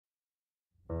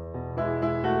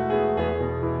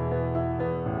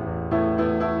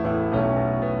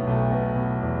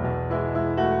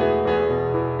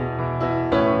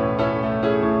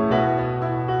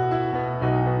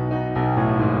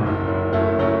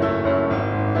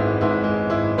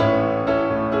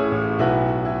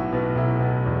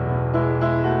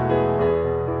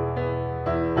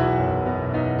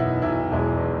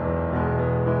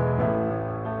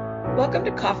Welcome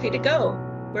to Coffee to Go,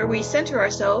 where we center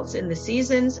ourselves in the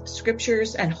seasons,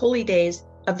 scriptures, and holy days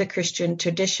of the Christian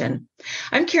tradition.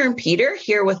 I'm Karin Peter,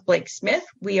 here with Blake Smith.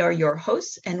 We are your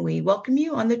hosts, and we welcome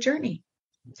you on the journey.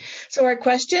 So our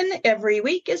question every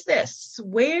week is this: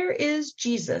 where is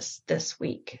Jesus this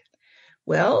week?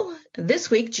 Well, this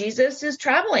week, Jesus is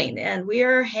traveling, and we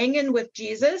are hanging with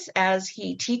Jesus as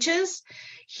he teaches,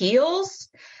 heals,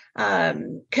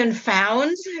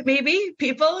 confounds maybe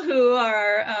people who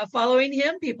are following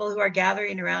him, people who are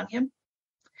gathering around him.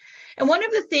 And one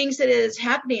of the things that is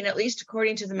happening, at least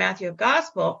according to the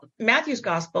Matthew's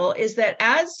gospel, is that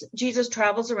as Jesus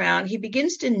travels around, he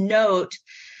begins to note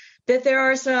that there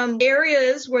are some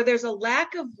areas where there's a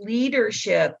lack of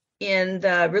leadership in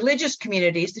the religious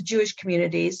communities, the Jewish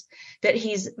communities that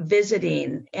he's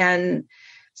visiting. And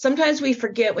sometimes we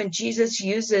forget when Jesus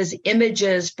uses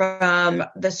images from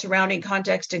the surrounding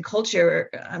context and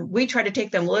culture, we try to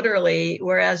take them literally,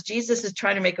 whereas Jesus is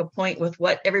trying to make a point with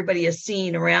what everybody is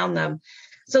seeing around them.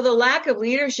 So the lack of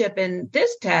leadership in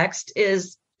this text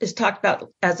is talked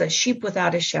about as a sheep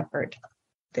without a shepherd.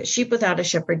 That sheep without a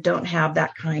shepherd don't have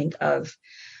that kind of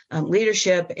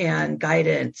leadership and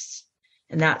guidance.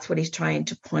 And that's what he's trying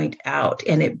to point out.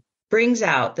 And it brings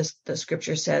out, the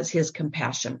scripture says, his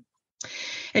compassion.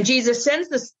 And Jesus sends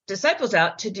the disciples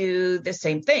out to do the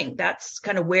same thing. That's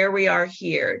kind of where we are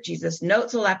here. Jesus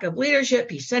notes a lack of leadership.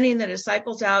 He's sending the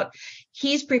disciples out.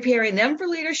 He's preparing them for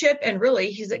leadership, and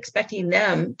really he's expecting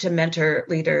them to mentor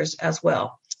leaders as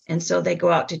well. And so they go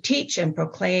out to teach and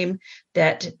proclaim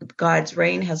that God's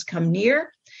reign has come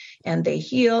near, and they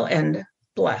heal and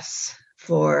bless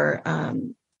for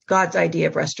God's idea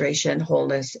of restoration,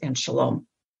 wholeness, and shalom.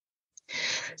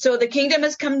 So the kingdom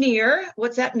has come near.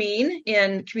 What's that mean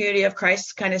in community of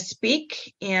Christ kind of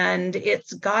speak? And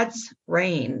it's God's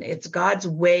reign. It's God's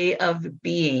way of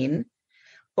being,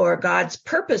 or God's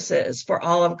purposes for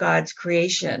all of God's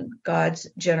creation, God's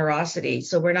generosity.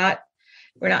 So we're not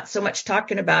so much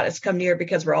talking about it's come near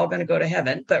because we're all going to go to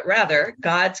heaven, but rather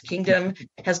God's kingdom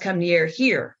has come near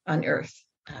here on earth.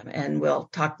 And we'll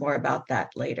talk more about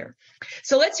that later.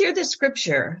 So let's hear the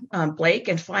scripture, Blake,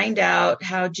 and find out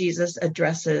how Jesus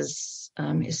addresses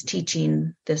his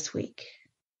teaching this week.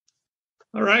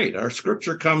 All right. Our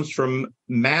scripture comes from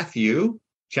Matthew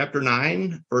chapter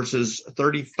 9, verses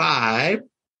 35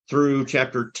 through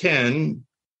chapter 10,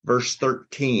 verse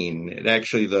 13.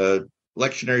 The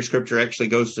lectionary scripture actually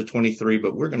goes to 23,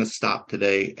 but we're going to stop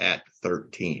today at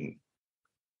 13.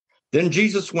 Then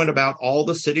Jesus went about all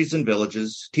the cities and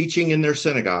villages, teaching in their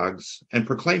synagogues and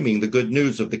proclaiming the good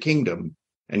news of the kingdom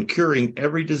and curing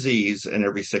every disease and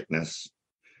every sickness.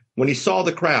 When he saw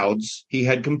the crowds, he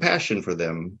had compassion for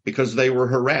them because they were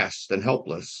harassed and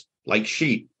helpless, like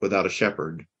sheep without a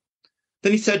shepherd.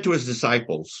 Then he said to his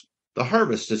disciples, "The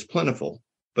harvest is plentiful,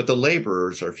 but the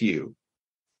laborers are few.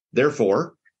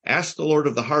 Therefore, ask the Lord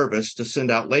of the harvest to send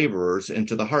out laborers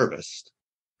into the harvest."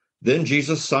 Then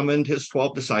Jesus summoned his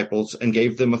 12 disciples and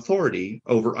gave them authority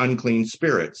over unclean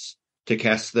spirits to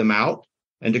cast them out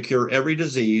and to cure every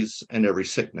disease and every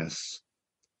sickness.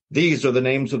 These are the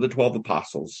names of the 12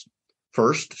 apostles.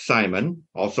 First, Simon,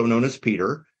 also known as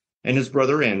Peter, and his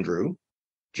brother Andrew,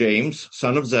 James,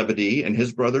 son of Zebedee, and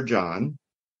his brother John,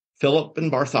 Philip and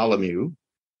Bartholomew,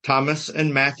 Thomas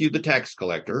and Matthew the tax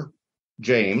collector,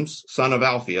 James, son of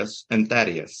Alphaeus, and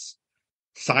Thaddeus,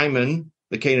 Simon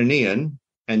the Canaanian,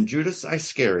 and Judas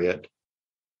Iscariot,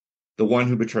 the one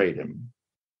who betrayed him.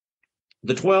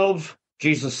 The 12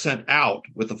 Jesus sent out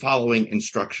with the following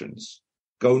instructions: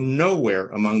 "Go nowhere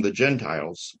among the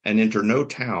Gentiles and enter no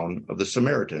town of the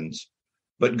Samaritans,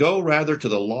 but go rather to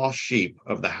the lost sheep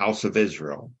of the house of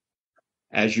Israel.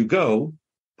 As you go,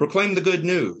 proclaim the good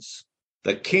news.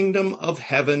 The kingdom of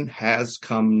heaven has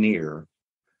come near.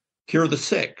 Cure the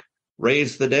sick,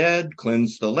 raise the dead,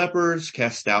 cleanse the lepers,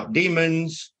 cast out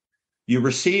demons. You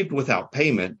received without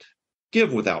payment,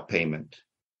 give without payment.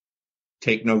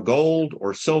 Take no gold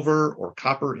or silver or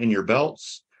copper in your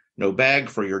belts, no bag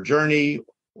for your journey,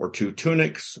 or 2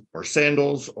 tunics, or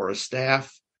sandals, or a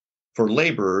staff, for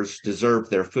laborers deserve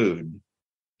their food.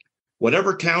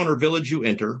 Whatever town or village you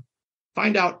enter,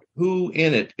 find out who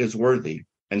in it is worthy,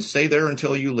 and stay there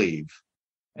until you leave.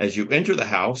 As you enter the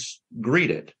house,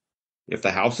 greet it. If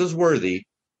the house is worthy,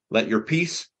 let your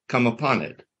peace come upon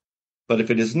it. But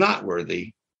if it is not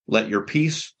worthy, let your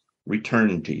peace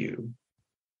return to you.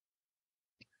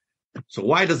 So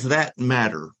why does that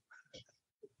matter?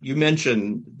 You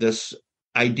mentioned this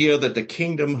idea that the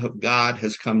kingdom of God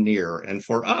has come near. And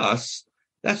for us,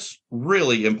 that's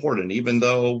really important, even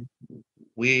though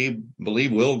we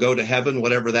believe we'll go to heaven,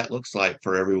 whatever that looks like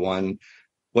for everyone.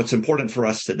 What's important for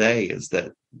us today is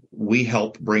that we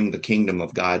help bring the kingdom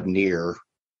of God near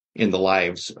in the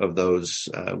lives of those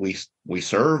we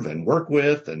serve and work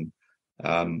with and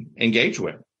engage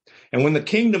with. And when the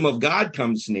kingdom of God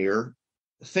comes near,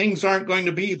 things aren't going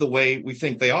to be the way we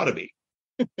think they ought to be.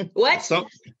 What? So,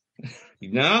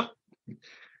 no.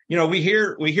 You know, we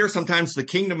hear sometimes the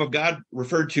kingdom of God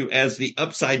referred to as the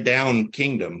upside down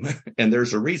kingdom, and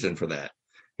there's a reason for that.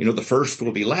 You know, the first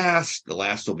will be last, the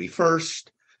last will be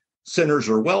first. Sinners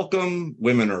are welcome,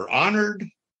 women are honored,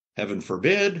 heaven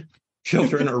forbid.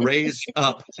 Children are raised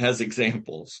up as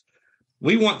examples.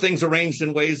 We want things arranged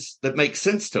in ways that make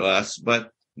sense to us,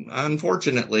 but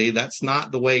unfortunately, that's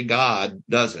not the way God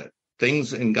does it.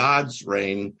 Things in God's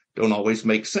reign don't always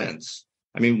make sense.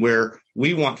 I mean, where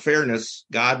we want fairness,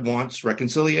 God wants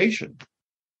reconciliation.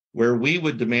 Where we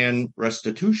would demand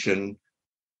restitution,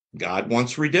 God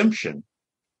wants redemption.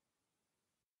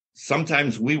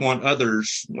 Sometimes we want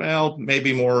others, well,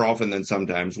 maybe more often than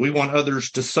sometimes, we want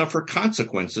others to suffer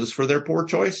consequences for their poor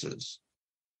choices.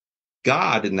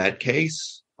 God, in that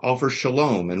case, offers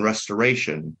shalom and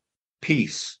restoration,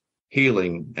 peace,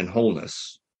 healing, and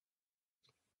wholeness.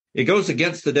 It goes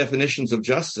against the definitions of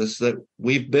justice that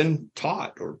we've been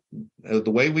taught or the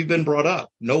way we've been brought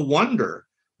up. No wonder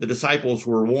the disciples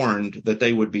were warned that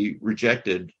they would be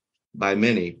rejected by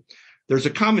many. There's a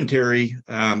commentary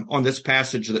on this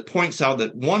passage that points out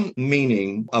that one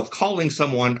meaning of calling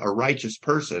someone a righteous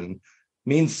person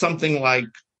means something like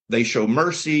they show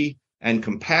mercy and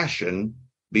compassion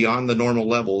beyond the normal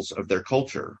levels of their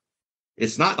culture.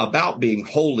 It's not about being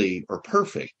holy or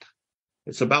perfect.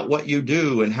 It's about what you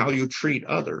do and how you treat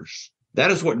others.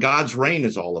 That is what God's reign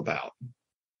is all about.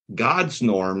 God's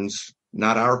norms,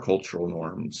 not our cultural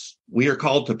norms. We are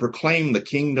called to proclaim the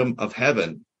kingdom of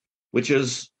heaven, which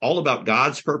is all about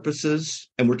God's purposes,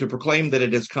 and we're to proclaim that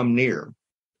it has come near.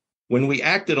 When we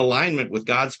act in alignment with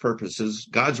God's purposes,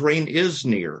 God's reign is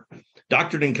near.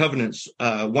 Doctrine and Covenants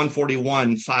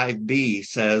 141 5b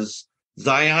says,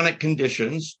 Zionic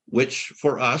conditions, which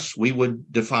for us we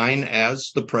would define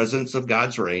as the presence of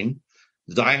God's reign,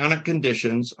 Zionic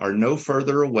conditions are no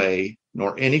further away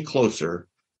nor any closer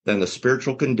than the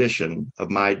spiritual condition of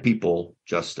my people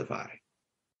justify.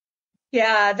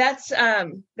 Yeah, that's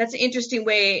an interesting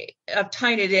way of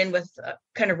tying it in with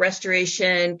kind of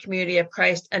restoration, community of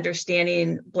Christ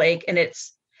understanding, Blake. And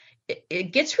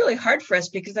it gets really hard for us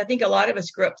because I think a lot of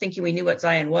us grew up thinking we knew what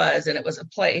Zion was and it was a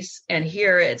place. And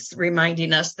here it's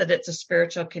reminding us that it's a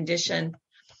spiritual condition.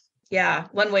 Yeah,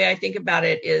 one way I think about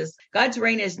it is God's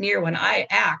reign is near when I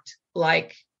act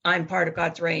like I'm part of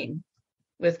God's reign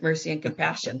with mercy and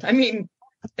compassion. I mean,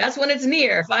 that's when it's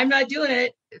near. If I'm not doing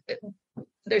it,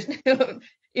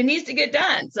 it needs to get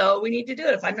done. So we need to do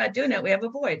it. If I'm not doing it, we have a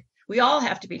void. We all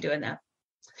have to be doing that.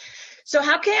 So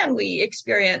how can we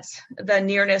experience the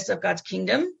nearness of God's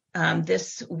kingdom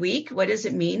this week? What does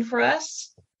it mean for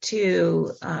us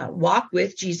to walk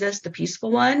with Jesus, the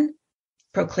peaceful one,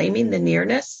 proclaiming the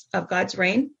nearness of God's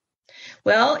reign?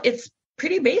 Well, it's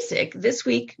pretty basic. This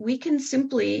week, we can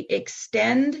simply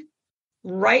extend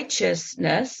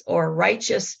righteousness or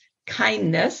righteous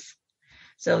kindness.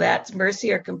 So that's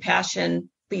mercy or compassion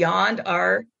beyond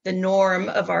the norm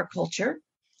of our culture.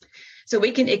 So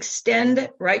we can extend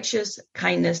righteous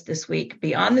kindness this week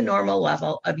beyond the normal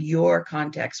level of your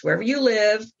context, wherever you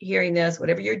live, hearing this,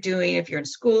 whatever you're doing, if you're in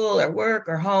school or work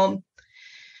or home.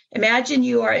 Imagine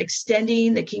you are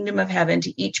extending the kingdom of heaven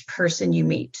to each person you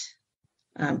meet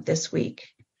this week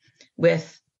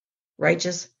with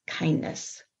righteous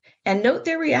kindness. And note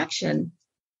their reaction.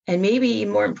 And maybe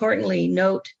more importantly,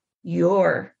 note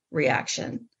your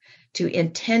reaction to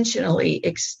intentionally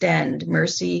extend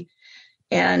mercy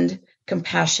and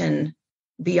compassion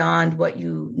beyond what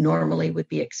you normally would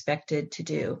be expected to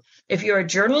do. If you're a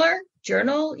journaler,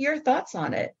 journal your thoughts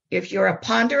on it. If you're a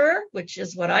ponderer, which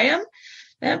is what I am,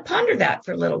 then ponder that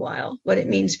for a little while, what it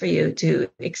means for you to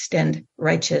extend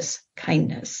righteous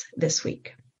kindness this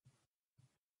week.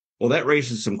 Well, that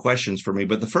raises some questions for me.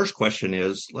 But the first question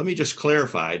is, let me just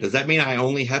clarify. Does that mean I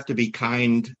only have to be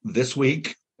kind this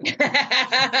week?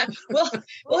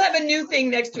 We'll have a new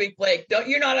thing next week, Blake.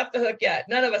 You're not off the hook yet.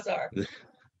 None of us are.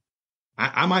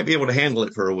 I might be able to handle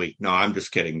it for a week. No, I'm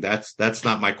just kidding. That's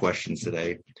not my questions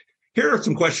today. Here are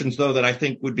some questions, though, that I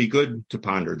think would be good to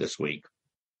ponder this week.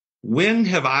 When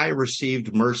have I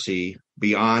received mercy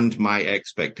beyond my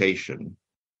expectation?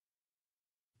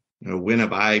 When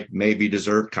have I maybe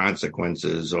deserved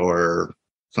consequences or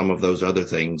some of those other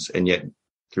things, and yet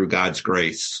through God's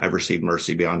grace, I've received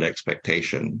mercy beyond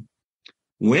expectation?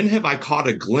 When have I caught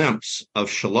a glimpse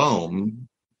of shalom,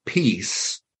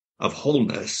 peace, of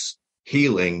wholeness,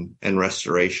 healing, and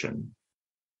restoration?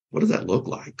 What does that look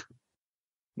like?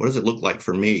 What does it look like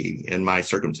for me in my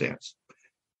circumstance?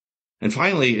 And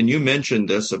finally, and you mentioned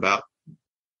this about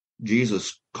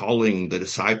Jesus calling the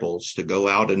disciples to go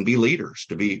out and be leaders,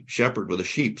 to be shepherd with the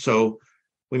sheep. So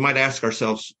we might ask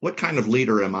ourselves, what kind of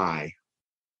leader am I?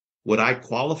 Would I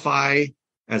qualify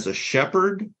as a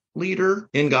shepherd leader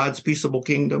in God's peaceable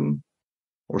kingdom,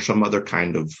 or some other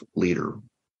kind of leader?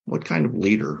 What kind of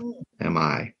leader am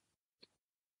I?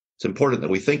 It's important that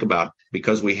we think about,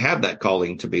 because we have that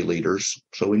calling to be leaders,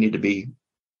 so we need to be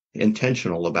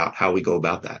intentional about how we go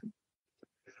about that.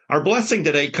 Our blessing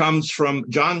today comes from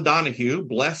John Donahue.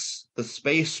 Bless the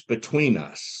space between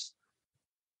us.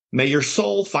 May your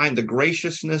soul find the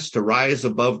graciousness to rise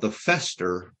above the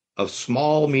fester of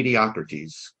small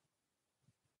mediocrities.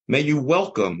 May you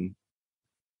welcome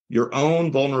your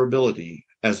own vulnerability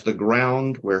as the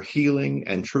ground where healing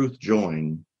and truth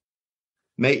join.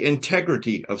 May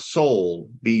integrity of soul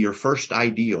be your first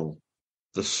ideal,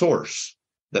 the source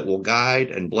that will guide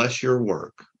and bless your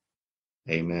work.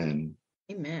 Amen.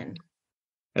 Amen.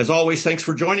 As always, thanks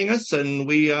for joining us, and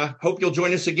we hope you'll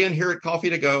join us again here at Coffee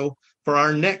to Go for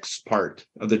our next part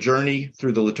of the journey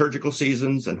through the liturgical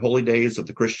seasons and holy days of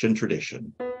the Christian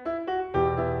tradition.